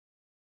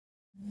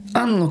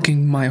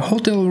Unlocking my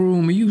hotel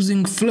room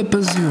using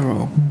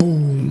flipperzero.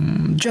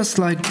 Boom, just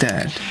like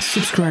that.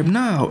 Subscribe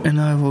now and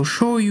I will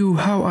show you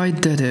how I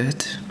did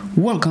it.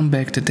 Welcome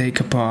back to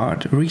Take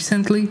Apart.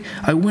 Recently,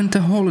 I went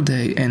on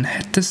holiday and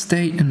had to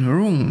stay in a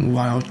room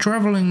while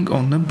traveling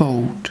on a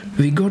boat.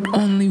 We got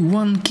only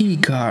one key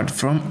card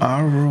from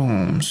our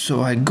room,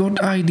 so I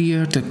got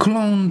idea to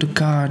clone the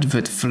card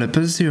with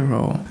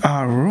flipperzero.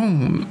 Our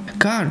room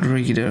card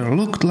reader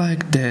looked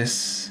like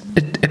this.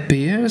 It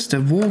appears to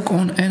work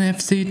on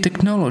NFC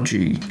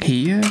technology.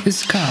 Here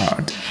is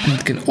card, and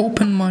it can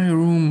open my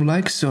room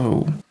like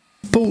so.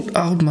 Pulled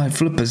out my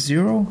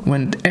flipperzero,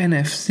 went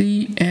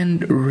NFC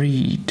and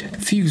read.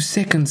 Few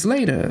seconds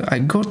later I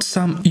got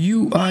some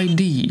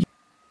UID.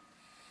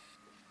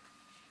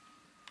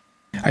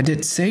 I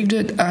did saved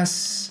it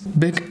as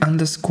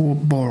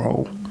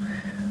big_borrow.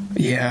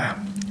 Yeah,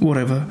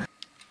 whatever.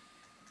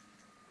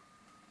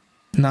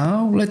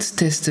 Now let's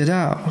test it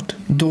out.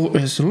 Door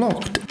is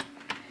locked.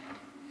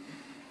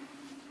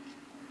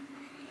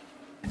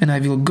 And I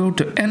will go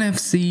to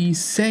NFC,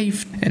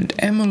 save and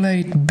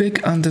emulate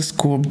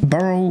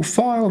big_borrow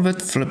file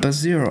with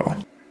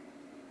flipperzero.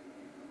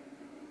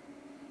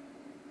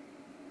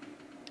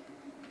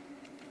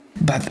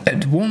 But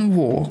it won't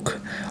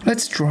work.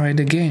 Let's try it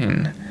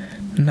again.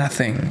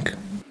 Nothing.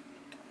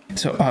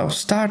 So I'll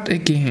start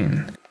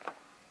again.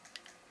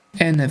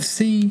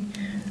 NFC,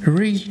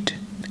 read,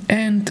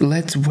 and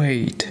let's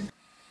wait.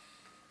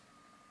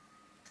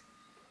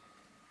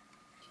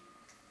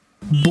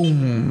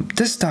 Boom!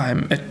 This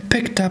time it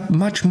picked up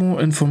much more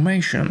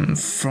information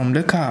from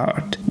the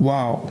card.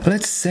 Wow!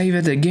 Let's save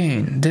it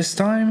again, this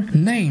time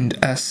named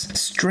as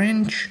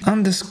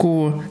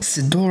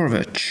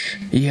Strange_Sidorovich.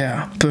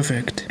 Yeah,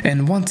 perfect.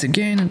 And once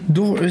again,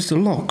 door is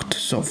locked,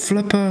 so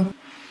flipper,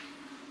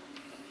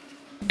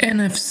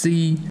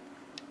 NFC,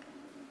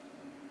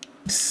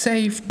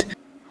 saved,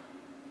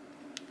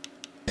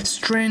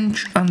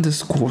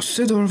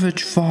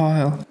 Strange_Sidorovich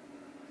file,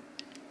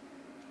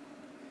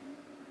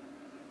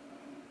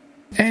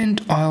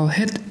 and I'll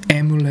hit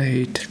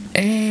emulate,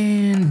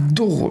 and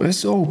door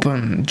is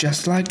open,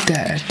 just like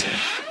that.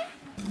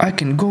 I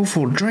can go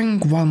for a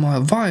drink while my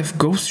wife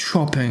goes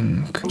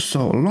shopping.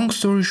 So long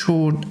story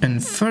short, in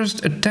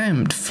first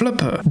attempt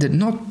Flipper did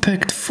not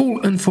pick full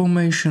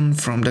information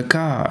from the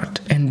card,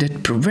 and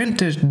it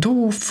prevented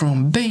door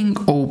from being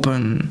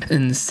open.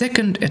 In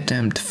second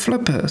attempt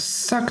Flipper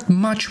sucked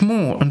much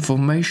more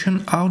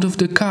information out of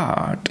the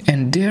card,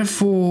 and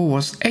therefore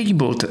was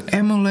able to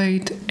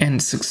emulate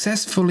and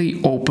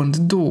successfully open the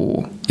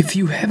door. If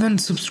you haven't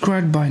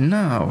subscribed by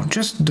now,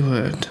 just do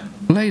it.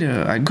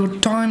 Later I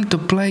got time to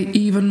play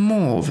even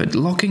more with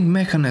locking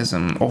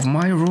mechanism of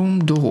my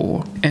room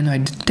door, and I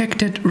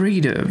detected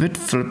reader with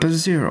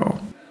flipperzero.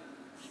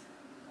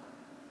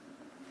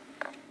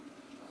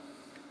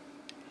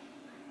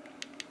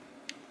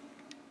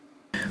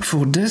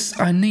 For this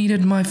I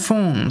needed my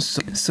phone,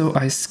 so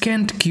I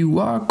scanned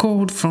QR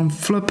code from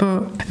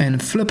Flipper,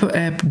 and Flipper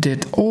app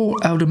did all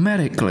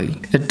automatically.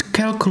 It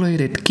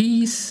calculated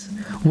keys,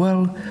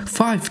 well,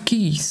 5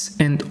 keys,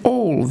 and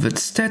all with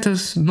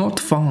status not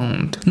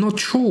found. Not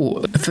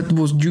sure if it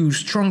was due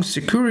strong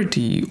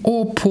security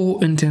or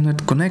poor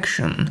internet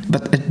connection,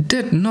 but it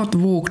did not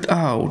work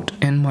out,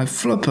 and my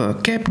Flipper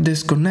kept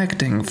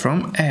disconnecting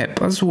from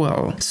app as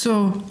well.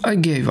 So I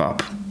gave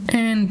up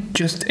and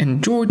just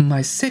enjoyed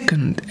my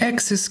second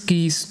access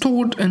key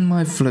stored in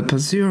my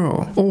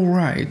flipperzero.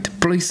 Alright,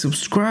 please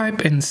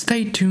subscribe and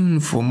stay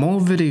tuned for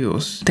more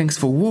videos. Thanks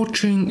for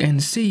watching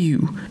and see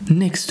you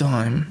next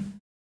time.